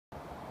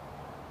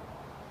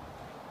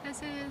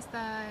This is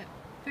the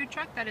food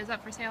truck that is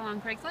up for sale on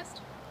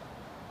Craigslist.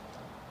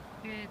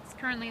 It's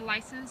currently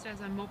licensed as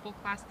a mobile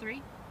class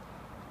 3.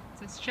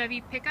 It's a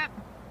Chevy pickup,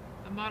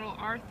 a model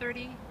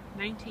R30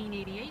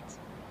 1988.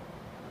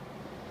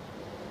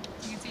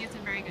 You can see it's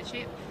in very good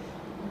shape.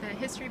 The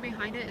history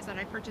behind it is that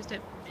I purchased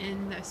it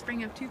in the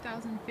spring of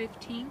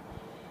 2015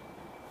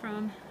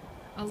 from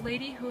a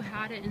lady who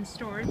had it in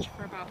storage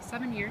for about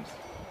 7 years.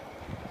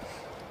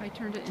 I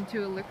turned it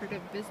into a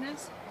lucrative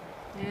business,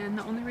 and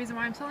the only reason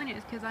why I'm selling it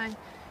is because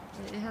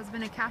it has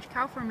been a cash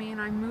cow for me,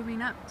 and I'm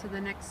moving up to the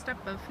next step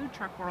of food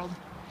truck world.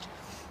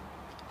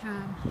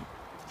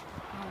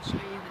 I'll show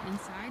you the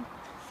inside.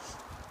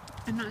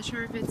 I'm not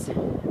sure if it's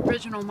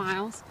original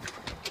miles.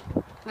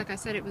 Like I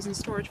said, it was in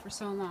storage for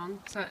so long,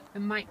 so it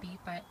might be,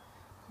 but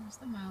there's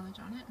the mileage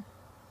on it.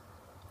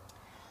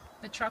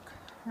 The truck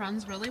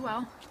runs really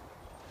well.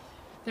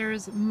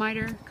 There's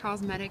minor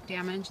cosmetic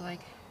damage,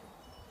 like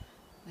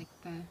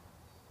the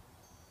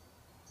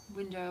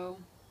window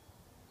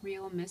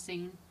reel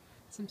missing,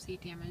 some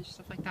seat damage,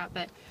 stuff like that,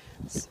 but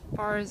as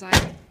far as I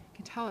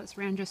can tell, it's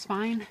ran just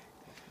fine.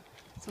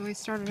 It's always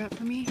started up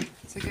for me.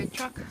 It's a good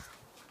truck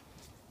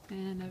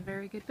and a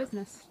very good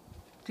business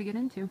to get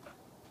into.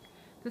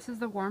 This is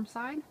the warm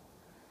side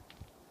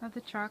of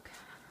the truck.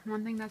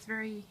 One thing that's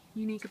very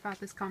unique about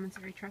this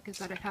commissary truck is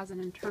that it has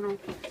an internal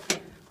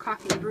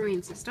coffee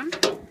brewing system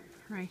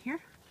right here.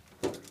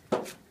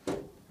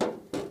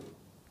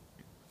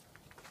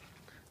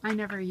 I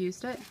never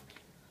used it.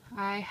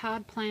 I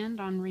had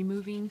planned on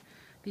removing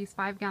these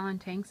 5-gallon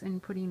tanks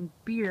and putting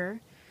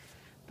beer,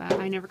 but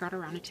I never got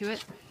around to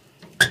it.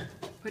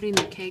 Putting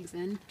the kegs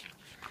in.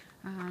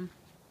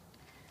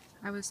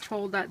 I was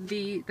told that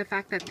the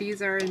fact that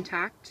these are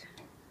intact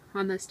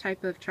on this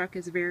type of truck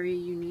is very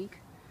unique.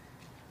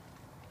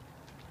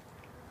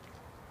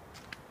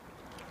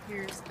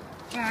 Here's the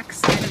back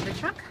side of the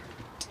truck.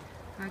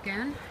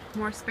 Again,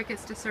 more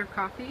spigots to serve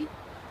coffee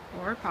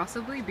or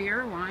possibly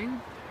beer or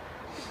wine.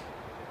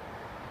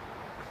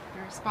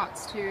 There are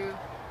spots to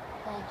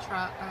hold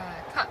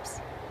cups.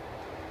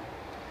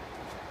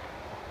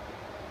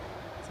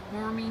 It's a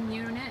warming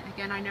unit.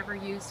 Again, I never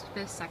used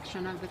this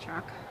section of the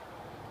truck.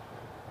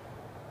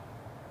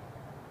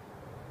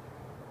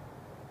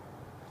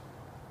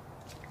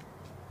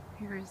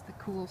 Here is the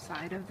cool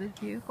side of the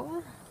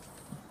vehicle.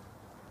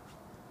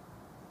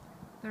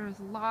 There's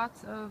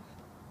lots of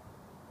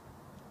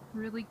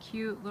really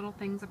cute little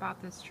things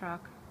about this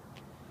truck.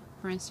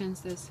 For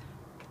instance, this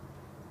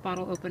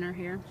bottle opener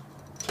here.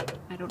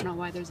 I don't know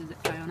why there's a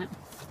zip tie on it.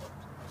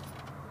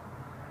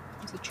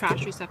 There's a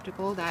trash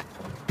receptacle that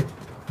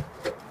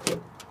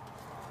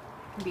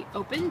can be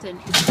opened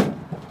and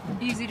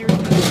easy to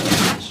remove the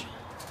trash.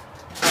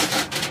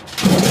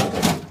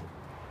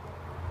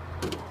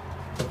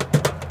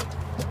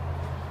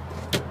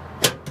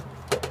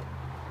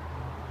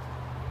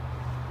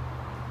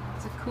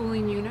 It's a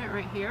cooling unit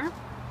right here.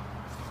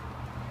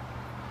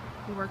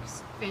 It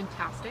works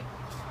fantastic.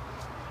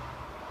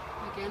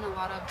 Again, a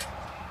lot of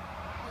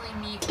really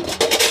neat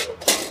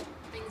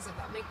things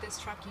that make this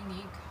truck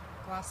unique.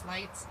 Glass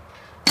lights.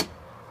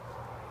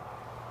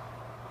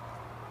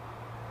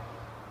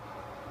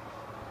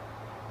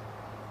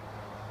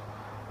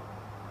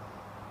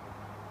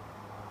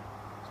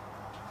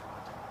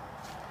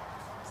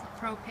 There's the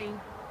propane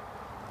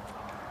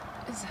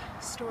is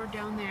stored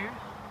down there.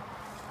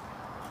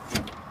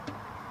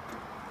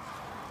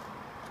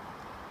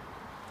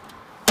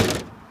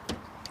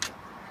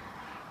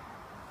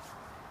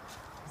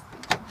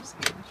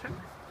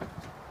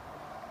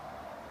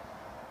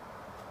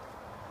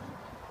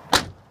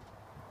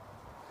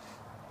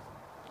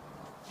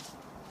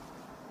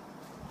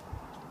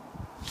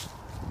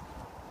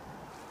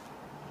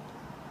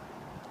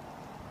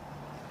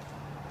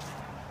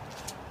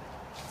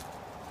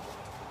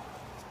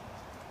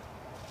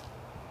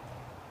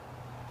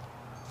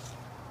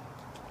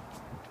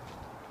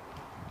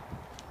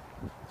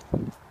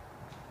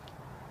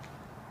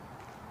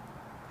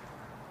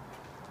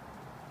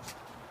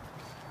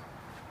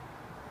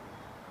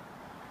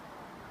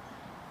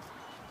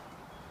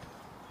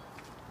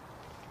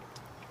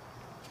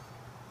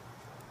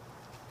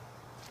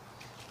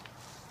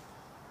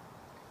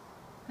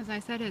 As I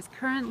said, is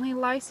currently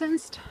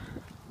licensed.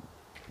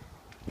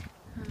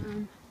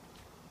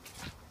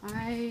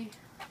 I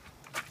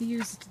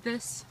used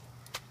this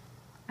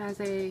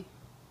as a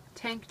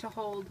tank to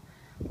hold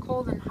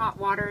cold and hot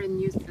water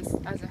and used this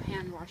as a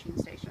hand washing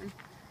station.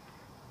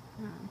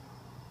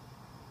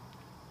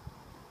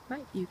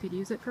 But you could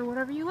use it for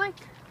whatever you like.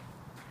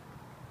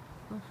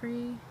 Feel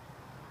free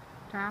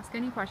to ask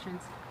any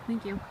questions.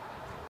 Thank you.